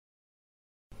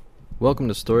Welcome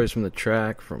to Stories from the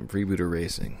Track from Freebooter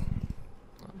Racing.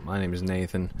 My name is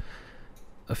Nathan.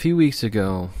 A few weeks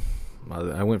ago,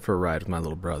 I went for a ride with my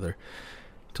little brother.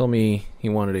 He told me he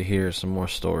wanted to hear some more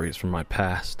stories from my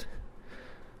past.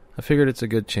 I figured it's a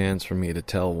good chance for me to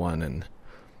tell one and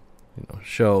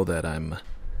show that I'm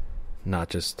not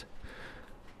just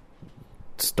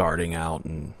starting out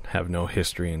and have no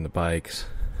history in the bikes.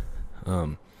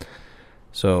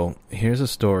 So here's a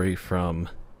story from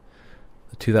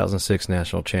the 2006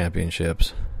 National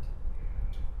Championships.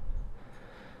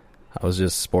 I was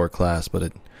just sport class,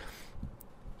 but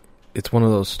it's one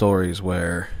of those stories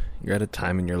where you're at a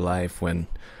time in your life when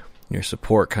your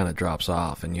support kind of drops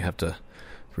off and you have to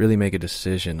really make a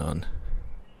decision on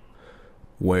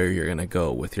where you're going to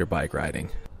go with your bike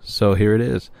riding. So here it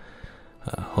is.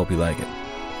 Hope you like it.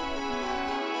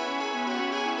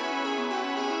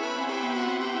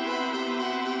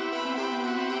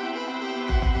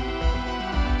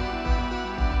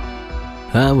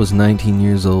 I was 19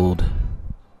 years old,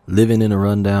 living in a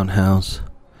rundown house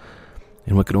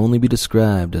in what could only be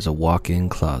described as a walk-in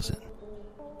closet.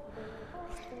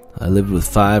 I lived with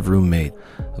 5 roommates,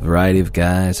 a variety of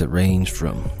guys that ranged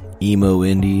from emo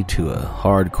indie to a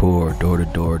hardcore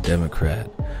door-to-door Democrat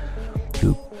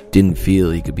who didn't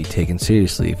feel he could be taken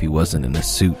seriously if he wasn't in a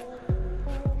suit.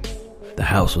 The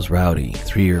house was rowdy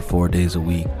 3 or 4 days a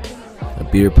week. A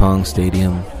beer pong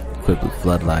stadium equipped with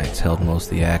floodlights held most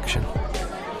of the action.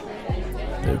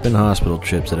 There have been hospital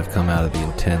trips that have come out of the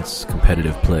intense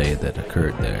competitive play that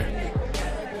occurred there,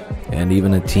 and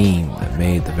even a team that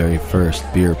made the very first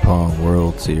beer pong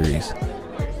World Series.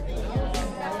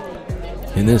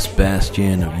 In this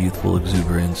bastion of youthful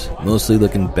exuberance, mostly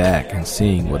looking back and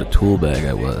seeing what a tool bag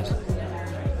I was,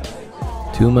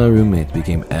 2 of my roommates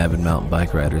became avid mountain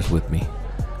bike riders with me.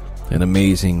 An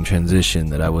amazing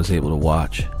transition that I was able to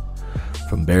watch,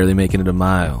 from barely making it a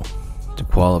mile to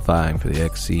qualifying for the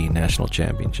XC National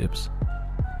Championships.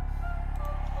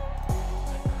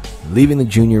 Leaving the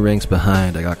junior ranks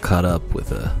behind, I got caught up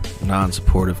with a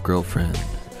non-supportive girlfriend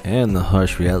and the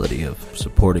harsh reality of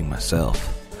supporting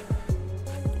myself.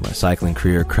 My cycling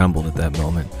career crumbled at that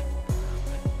moment.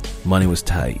 Money was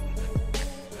tight.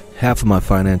 Half of my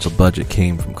financial budget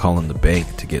came from calling the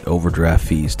bank to get overdraft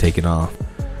fees taken off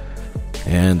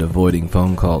and avoiding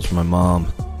phone calls from my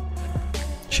mom.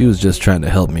 She was just trying to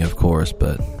help me, of course,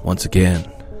 but once again,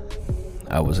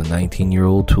 I was a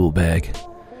 19-year-old tool bag.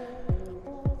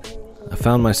 I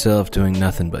found myself doing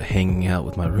nothing but hanging out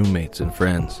with my roommates and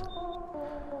friends.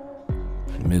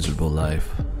 Miserable life.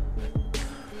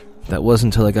 That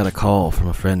wasn't until I got a call from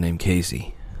a friend named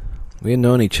Casey. We had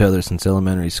known each other since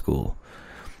elementary school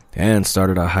and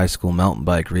started our high school mountain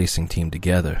bike racing team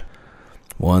together,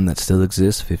 one that still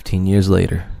exists 15 years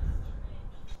later.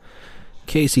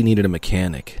 Casey needed a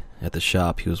mechanic at the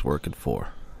shop he was working for.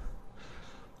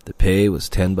 The pay was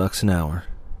 $10 an hour,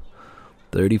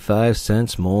 35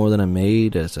 cents more than I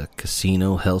made as a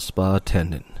casino health spa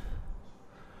attendant.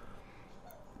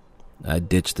 I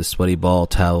ditched the sweaty ball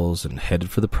towels and headed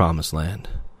for the promised land.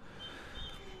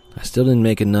 I still didn't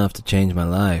make enough to change my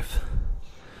life,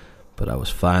 but I was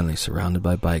finally surrounded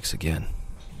by bikes again.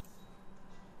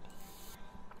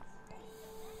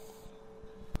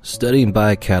 Studying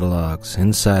bike catalogs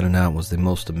inside and out was the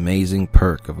most amazing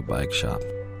perk of a bike shop.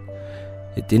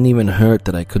 It didn't even hurt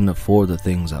that I couldn't afford the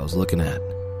things I was looking at.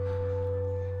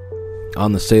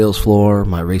 On the sales floor,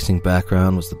 my racing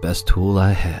background was the best tool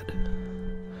I had.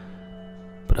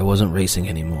 But I wasn't racing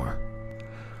anymore.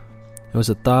 It was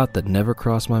a thought that never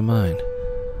crossed my mind.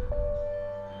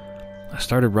 I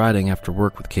started riding after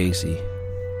work with Casey.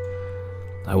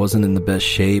 I wasn't in the best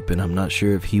shape, and I'm not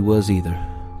sure if he was either.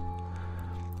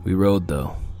 We rode,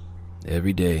 though,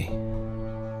 every day.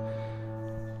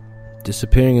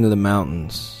 Disappearing into the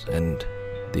mountains and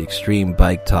the extreme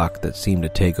bike talk that seemed to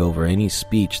take over any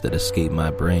speech that escaped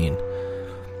my brain.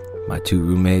 My 2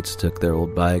 roommates took their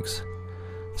old bikes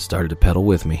and started to pedal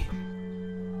with me.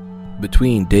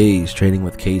 Between days training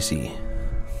with Casey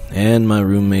and my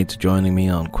roommates joining me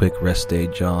on quick rest day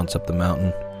jaunts up the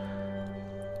mountain,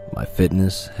 my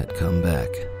fitness had come back.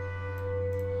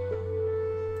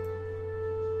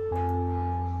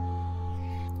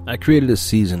 I created a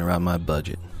season around my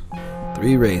budget.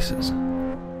 3 races.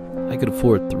 I could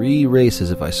afford 3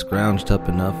 races if I scrounged up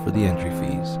enough for the entry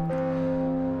fees.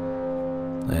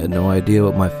 I had no idea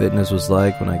what my fitness was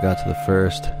like when I got to the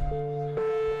first,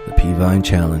 the Peavine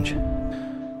Challenge.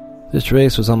 This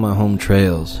race was on my home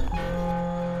trails,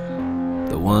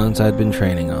 the ones I'd been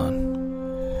training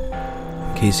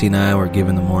on. Casey and I were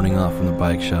given the morning off from the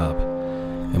bike shop,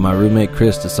 and my roommate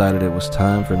Chris decided it was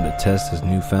time for him to test his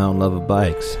newfound love of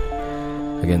bikes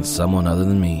against someone other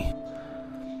than me.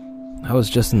 I was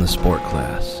just in the sport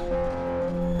class.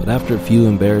 But after a few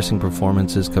embarrassing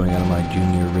performances coming out of my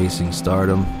junior racing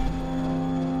stardom,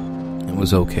 it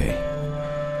was okay.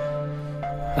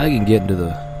 I can get into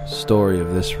the story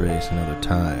of this race another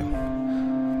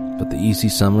time, but the easy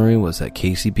summary was that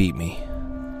Casey beat me.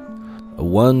 A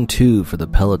 1-2 for the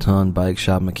Peloton Bike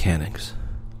Shop Mechanics.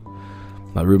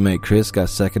 My roommate Chris got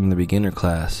second in the beginner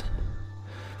class.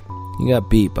 He got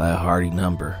beat by a hearty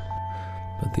number,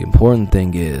 but the important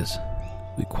thing is,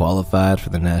 we qualified for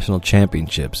the national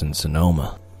championships in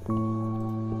Sonoma.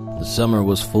 The summer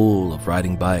was full of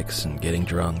riding bikes and getting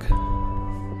drunk.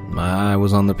 My eye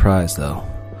was on the prize, though.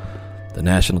 The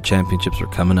national championships were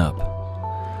coming up.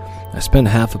 I spent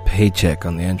half a paycheck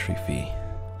on the entry fee,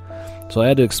 so I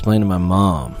had to explain to my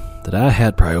mom that I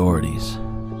had priorities,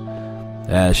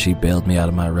 as she bailed me out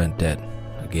of my rent debt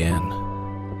again.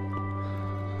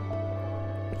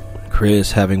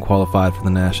 Chris, having qualified for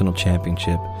the national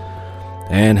championship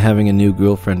and having a new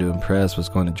girlfriend to impress, was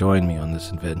going to join me on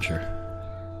this adventure.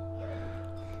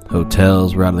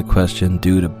 Hotels were out of the question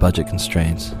due to budget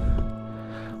constraints,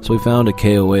 so we found a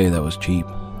KOA that was cheap.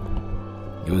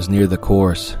 It was near the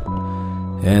course,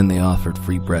 and they offered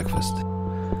free breakfast.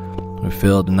 We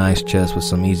filled a nice chest with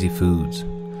some easy foods,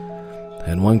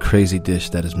 and one crazy dish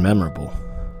that is memorable,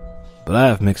 but I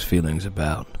have mixed feelings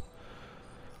about.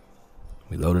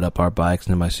 We loaded up our bikes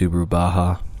into my Subaru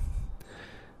Baja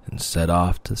and set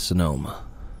off to Sonoma.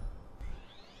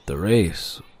 The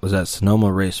race was at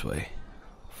Sonoma Raceway,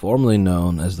 formerly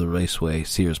known as the Raceway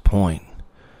Sears Point.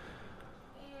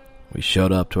 We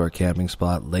showed up to our camping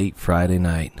spot late Friday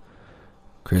night.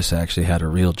 Chris actually had a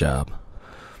real job.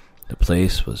 The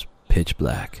place was pitch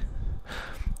black.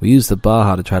 We used the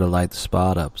Baja to try to light the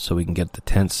spot up so we can get the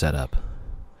tent set up.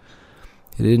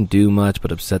 It didn't do much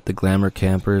but upset the glamour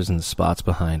campers and the spots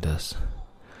behind us.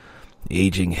 The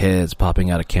aging heads popping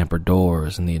out of camper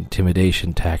doors and the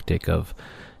intimidation tactic of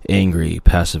angry,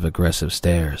 passive-aggressive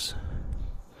stares.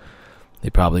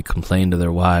 They probably complained to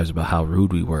their wives about how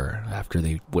rude we were after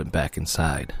they went back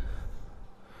inside.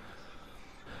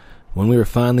 When we were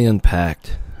finally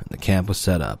unpacked and the camp was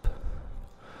set up,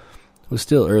 it was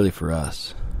still early for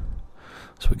us,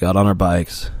 so we got on our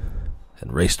bikes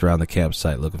and raced around the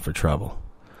campsite looking for trouble.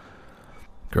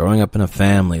 Growing up in a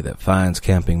family that finds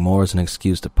camping more as an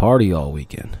excuse to party all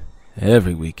weekend,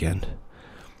 every weekend,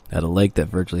 at a lake that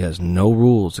virtually has no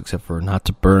rules except for not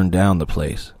to burn down the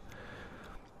place,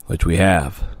 which we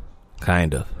have,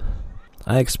 kind of,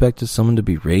 I expected someone to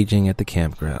be raging at the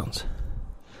campgrounds.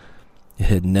 It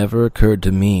had never occurred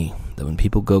to me that when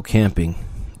people go camping,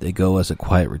 they go as a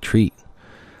quiet retreat,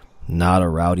 not a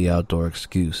rowdy outdoor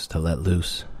excuse to let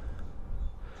loose.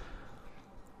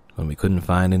 When we couldn't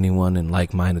find anyone in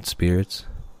like-minded spirits,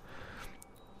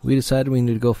 we decided we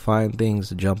needed to go find things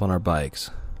to jump on our bikes.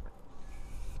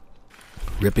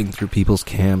 Ripping through people's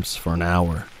camps for an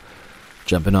hour,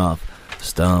 jumping off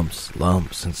stumps,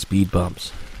 lumps, and speed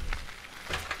bumps.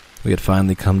 We had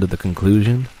finally come to the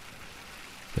conclusion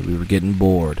that we were getting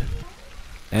bored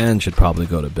and should probably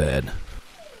go to bed.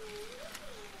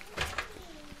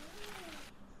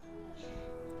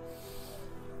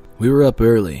 We were up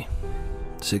early,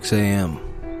 6 a.m.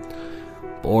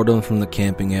 Boredom from the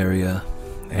camping area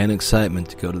and excitement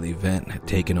to go to the event had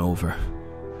taken over.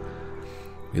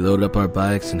 We loaded up our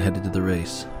bikes and headed to the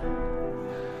race.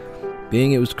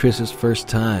 Being it was Chris's first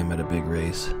time at a big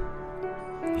race,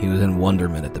 he was in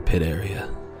wonderment at the pit area.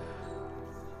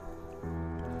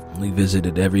 We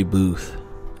visited every booth,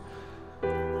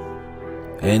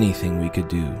 anything we could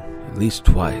do, at least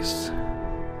twice.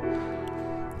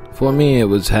 For me, it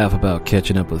was half about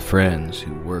catching up with friends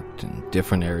who worked in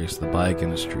different areas of the bike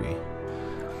industry,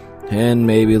 and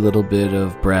maybe a little bit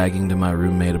of bragging to my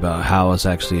roommate about how I was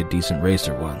actually a decent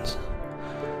racer once.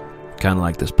 Kind of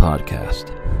like this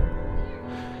podcast.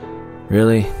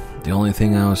 Really, the only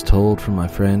thing I was told from my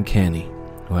friend Kenny,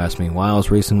 who asked me why I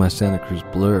was racing my Santa Cruz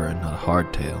Blur and not a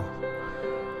hardtail.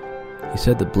 He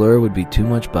said the Blur would be too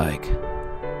much bike.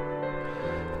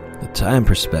 The time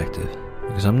perspective,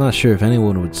 because I'm not sure if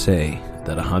anyone would say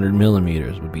that 100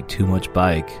 millimeters would be too much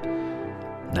bike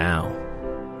now,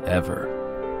 ever.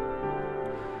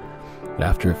 But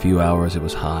after a few hours it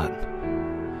was hot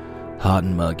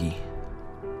and muggy.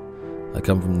 I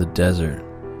come from the desert,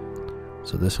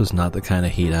 so this was not the kind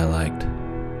of heat I liked.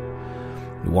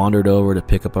 We wandered over to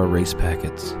pick up our race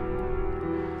packets.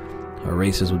 Our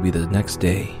races would be the next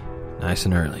day, nice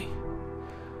and early.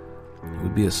 It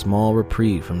would be a small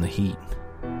reprieve from the heat,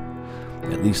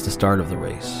 at least the start of the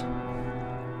race.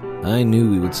 I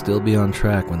knew we would still be on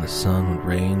track when the sun would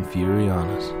rain fury on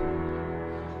us.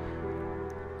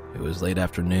 It was late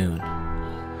afternoon,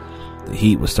 The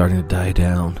heat was starting to die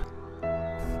down.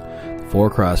 The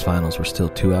 4-cross finals were still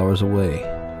 2 hours away.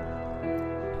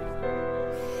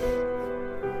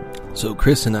 So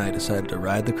Chris and I decided to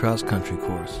ride the cross-country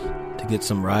course to get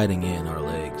some riding in our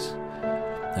legs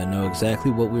and know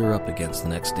exactly what we were up against the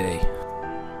next day.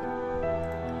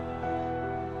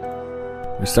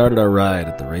 We started our ride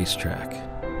at the racetrack.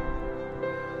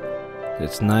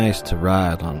 It's nice to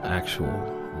ride on actual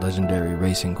legendary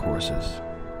racing courses.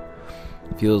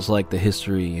 It feels like the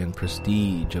history and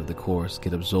prestige of the course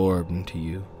get absorbed into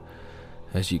you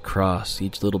as you cross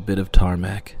each little bit of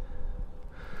tarmac.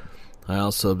 I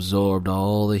also absorbed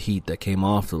all the heat that came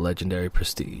off the legendary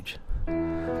prestige,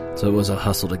 so it was a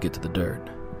hustle to get to the dirt.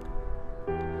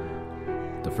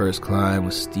 The first climb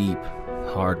was steep,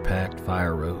 hard-packed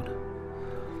fire road,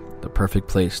 the perfect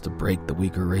place to break the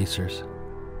weaker racers.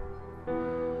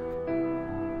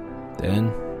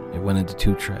 Then it went into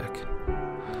 2-track.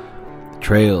 The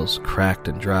trails cracked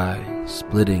and dry,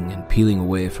 splitting and peeling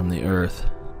away from the earth.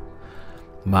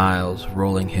 Miles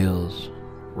rolling hills,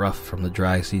 rough from the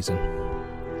dry season.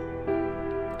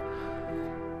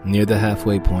 Near the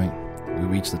halfway point, we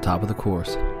reached the top of the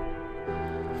course.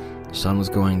 The sun was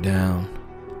going down.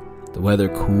 The weather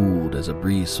cooled as a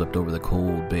breeze swept over the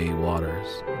cold bay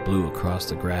waters, blew across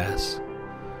the grass.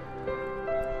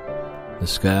 The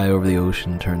sky over the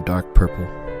ocean turned dark purple.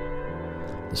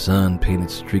 The sun painted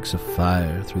streaks of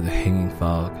fire through the hanging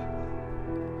fog.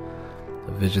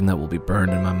 A vision that will be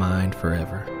burned in my mind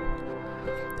forever.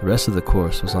 The rest of the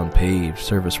course was on paved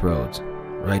service roads,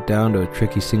 right down to a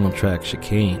tricky single-track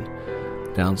chicane,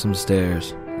 down some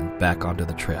stairs, and back onto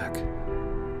the track.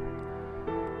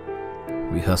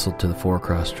 We hustled to the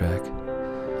 4-cross track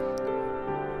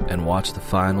and watched the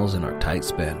finals in our tight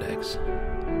spandex.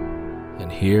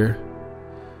 And here,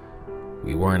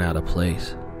 we weren't out of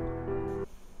place.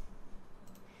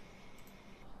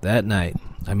 That night,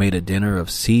 I made a dinner of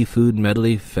seafood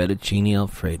medley fettuccine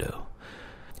alfredo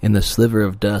in the sliver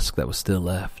of dusk that was still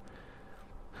left.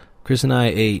 Chris and I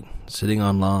ate, sitting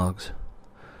on logs.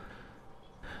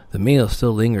 The meal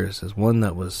still lingers as one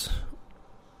that was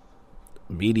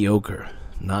mediocre,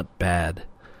 not bad.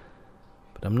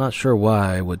 But I'm not sure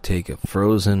why I would take a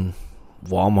frozen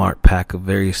Walmart pack of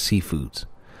various seafoods.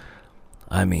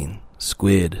 I mean,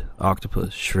 squid,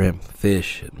 octopus, shrimp,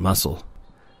 fish, and mussel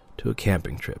to a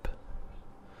camping trip.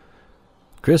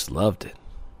 Chris loved it.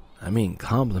 I mean,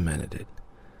 complimented it.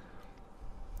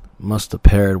 Must have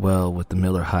paired well with the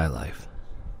Miller High Life.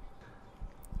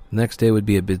 The next day would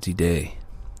be a busy day,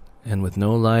 and with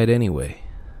no light anyway,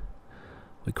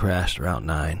 we crashed around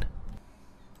 9.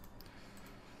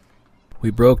 We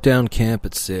broke down camp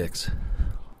at 6.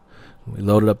 We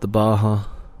loaded up the Baja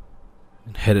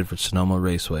and headed for Sonoma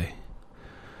Raceway.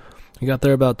 We got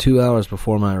there about 2 hours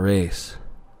before my race,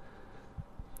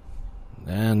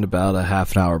 and about a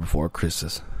half an hour before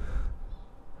Chris's.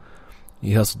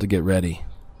 He hustled to get ready,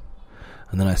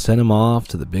 and then I sent him off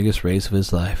to the biggest race of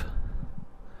his life.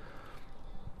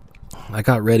 I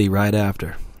got ready right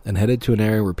after and headed to an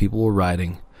area where people were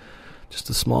riding, just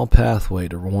a small pathway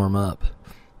to warm up.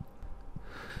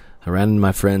 I ran into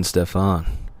my friend Stefan.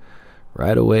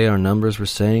 Right away our numbers were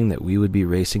saying that we would be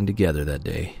racing together that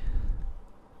day.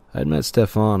 I had met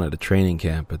Stefan at a training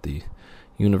camp at the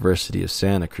University of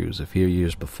Santa Cruz a few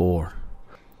years before.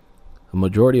 A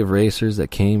majority of racers that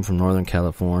came from Northern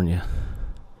California.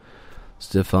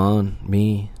 Stefan,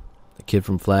 me, a kid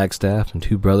from Flagstaff, and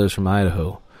 2 brothers from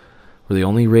Idaho were the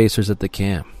only racers at the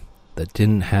camp that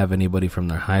didn't have anybody from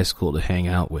their high school to hang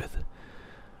out with.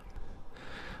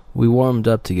 We warmed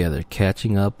up together,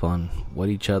 catching up on what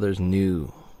each other's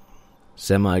new,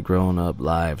 semi-grown-up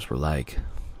lives were like.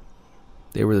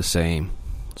 They were the same,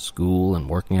 school and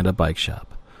working at a bike shop.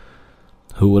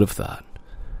 Who would have thought?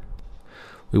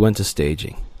 We went to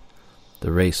staging.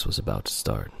 The race was about to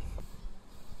start.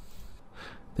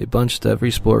 They bunched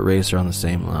every sport racer on the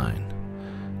same line,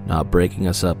 not breaking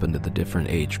us up into the different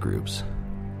age groups.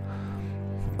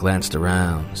 I glanced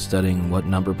around, studying what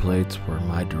number plates were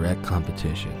my direct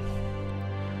competition.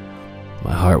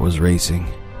 My heart was racing.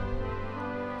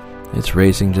 It's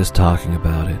racing just talking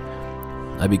about it.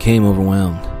 I became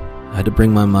overwhelmed. I had to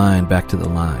bring my mind back to the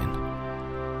line,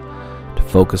 to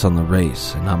focus on the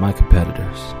race and not my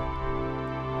competitors.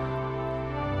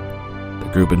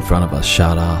 The group in front of us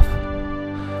shot off.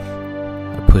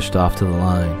 I pushed off to the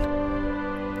line.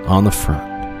 On the front,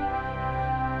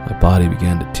 my body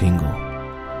began to tingle.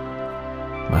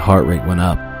 My heart rate went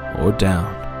up or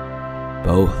down.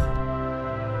 Both.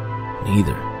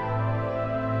 Neither.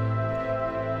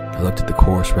 I looked at the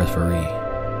course referee,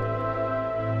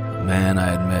 a man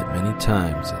I had met many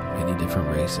times at many different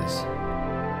races.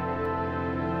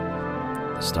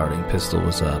 Starting pistol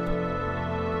was up.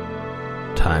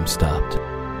 Time stopped.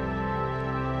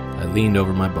 I leaned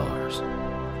over my bars.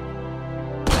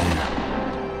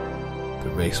 Bam.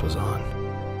 The race was on.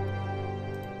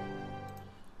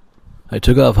 I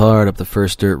took off hard up the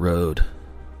first dirt road.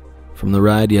 From the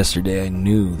ride yesterday, I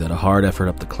knew that a hard effort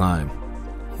up the climb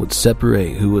would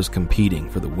separate who was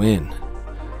competing for the win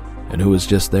and who was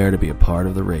just there to be a part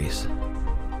of the race.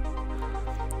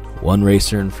 One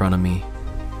racer in front of me,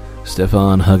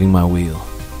 Stefan hugging my wheel.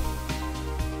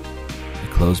 I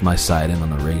closed my sight in on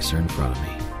the racer in front of me.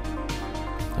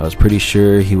 I was pretty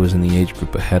sure he was in the age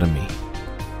group ahead of me,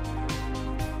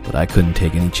 but I couldn't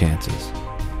take any chances.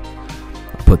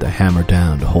 I put the hammer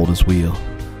down to hold his wheel.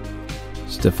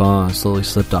 Stefan slowly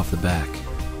slipped off the back,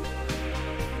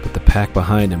 but the pack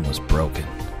behind him was broken.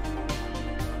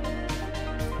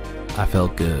 I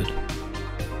felt good,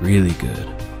 really good,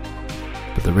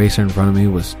 but the racer in front of me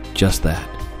was just that,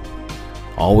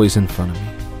 always in front of me.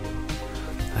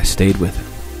 I stayed with him.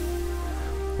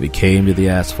 We came to the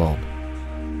asphalt.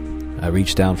 I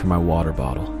reached down for my water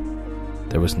bottle.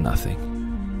 There was nothing.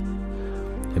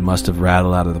 It must have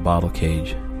rattled out of the bottle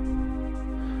cage.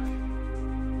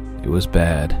 It was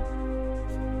bad.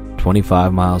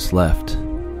 25 miles left,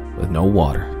 with no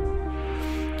water.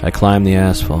 I climbed the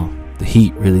asphalt. The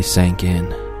heat really sank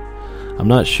in. I'm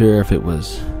not sure if it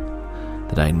was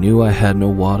that I knew I had no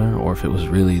water or if it was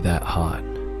really that hot.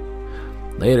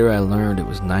 Later I learned it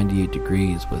was 98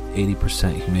 degrees with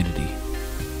 80% humidity.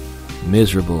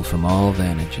 Miserable from all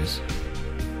vantages.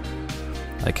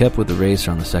 I kept with the racer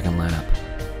on the second lap.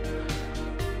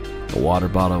 A water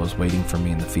bottle was waiting for me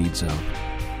in the feed zone.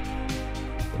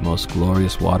 The most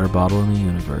glorious water bottle in the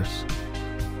universe.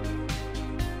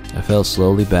 I fell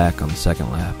slowly back on the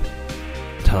second lap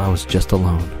until I was just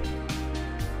alone.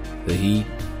 The heat,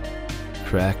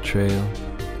 track trail,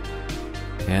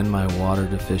 and my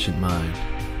water-deficient mind.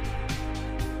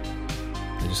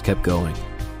 I just kept going,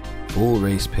 full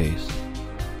race pace,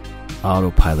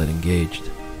 autopilot engaged.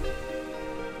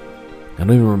 I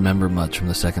don't even remember much from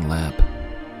the second lap.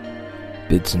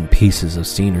 Bits and pieces of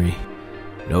scenery,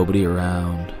 nobody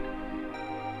around.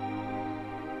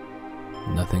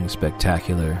 Nothing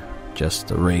spectacular,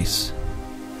 just a race.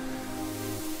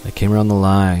 I came around the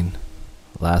line.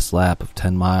 The last lap of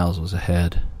 10 miles was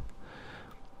ahead,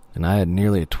 and I had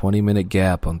nearly a 20-minute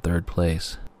gap on third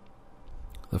place.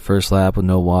 The first lap with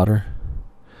no water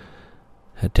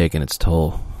had taken its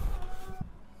toll.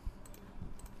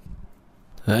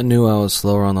 I knew I was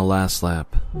slower on the last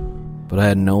lap, but I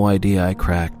had no idea I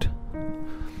cracked.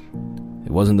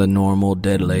 It wasn't the normal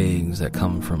dead legs that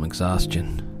come from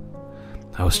exhaustion.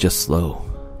 I was just slow.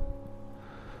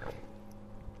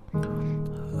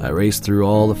 I raced through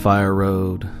all the fire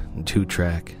road and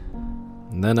 2-track,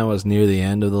 and then I was near the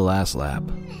end of the last lap.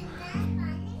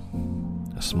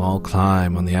 A small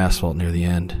climb on the asphalt near the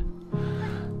end.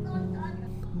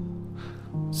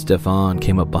 Stefan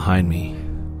came up behind me.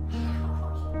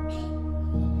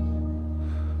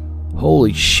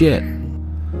 Holy shit,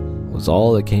 was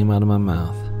all that came out of my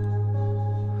mouth.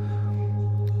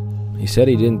 He said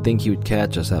he didn't think he would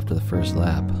catch us after the first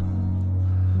lap.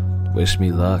 Wished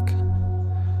me luck,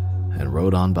 and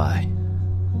rode on by.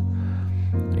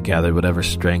 I gathered whatever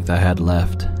strength I had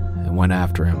left, and went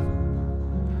after him.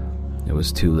 It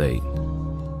was too late.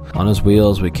 On his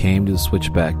wheels, we came to the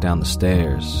switchback down the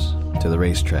stairs to the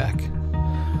racetrack.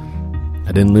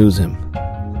 I didn't lose him.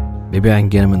 Maybe I can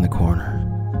get him in the corner.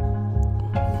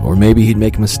 Or maybe he'd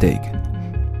make a mistake.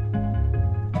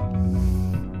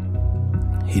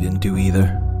 He didn't do either.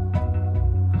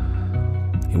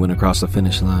 He went across the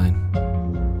finish line,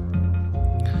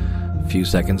 a few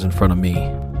seconds in front of me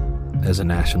as a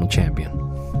national champion.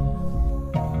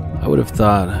 I would have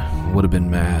thought I would have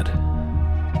been mad.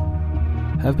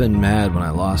 I've been mad when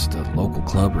I lost a local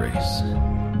club race.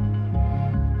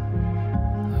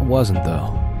 I wasn't,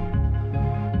 though.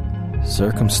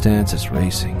 Circumstances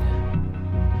racing.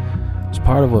 It's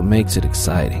part of what makes it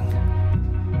exciting.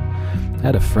 I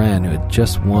had a friend who had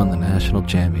just won the national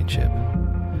championship,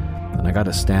 and I got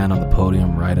to stand on the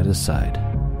podium right at his side.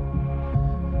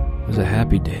 It was a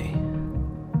happy day.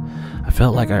 I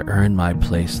felt like I earned my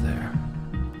place there.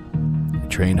 I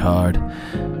trained hard.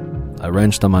 I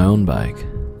wrenched on my own bike.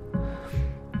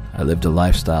 I lived a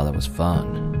lifestyle that was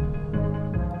fun.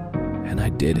 And I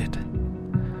did it.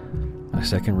 My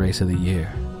second race of the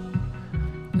year.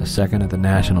 The second at the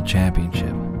national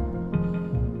championship.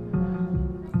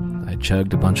 I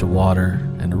chugged a bunch of water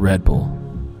and a Red Bull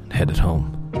and headed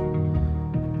home.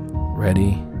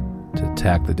 Ready to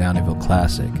attack the Downeyville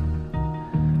Classic,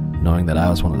 knowing that I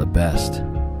was one of the best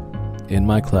in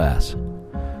my class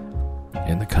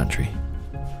in the country.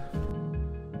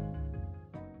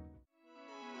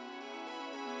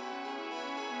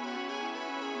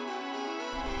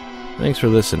 Thanks for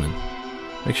listening.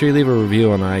 Make sure you leave a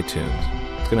review on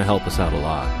iTunes. It's going to help us out a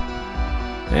lot.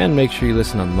 And make sure you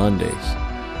listen on Mondays.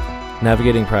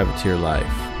 Navigating Privateer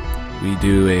Life. We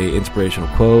do a inspirational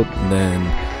quote and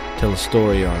then tell a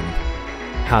story on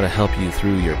how to help you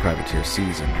through your privateer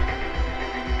season.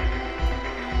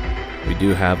 We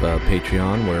do have a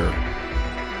Patreon where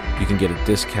you can get a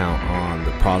discount on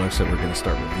the products that we're going to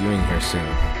start reviewing here soon.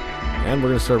 And we're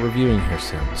going to start reviewing here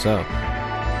soon. So,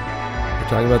 we're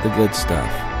talking about the good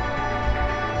stuff.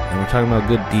 And we're talking about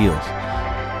good deals.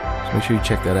 So make sure you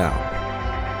check that out.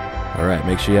 Alright,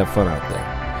 make sure you have fun out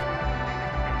there.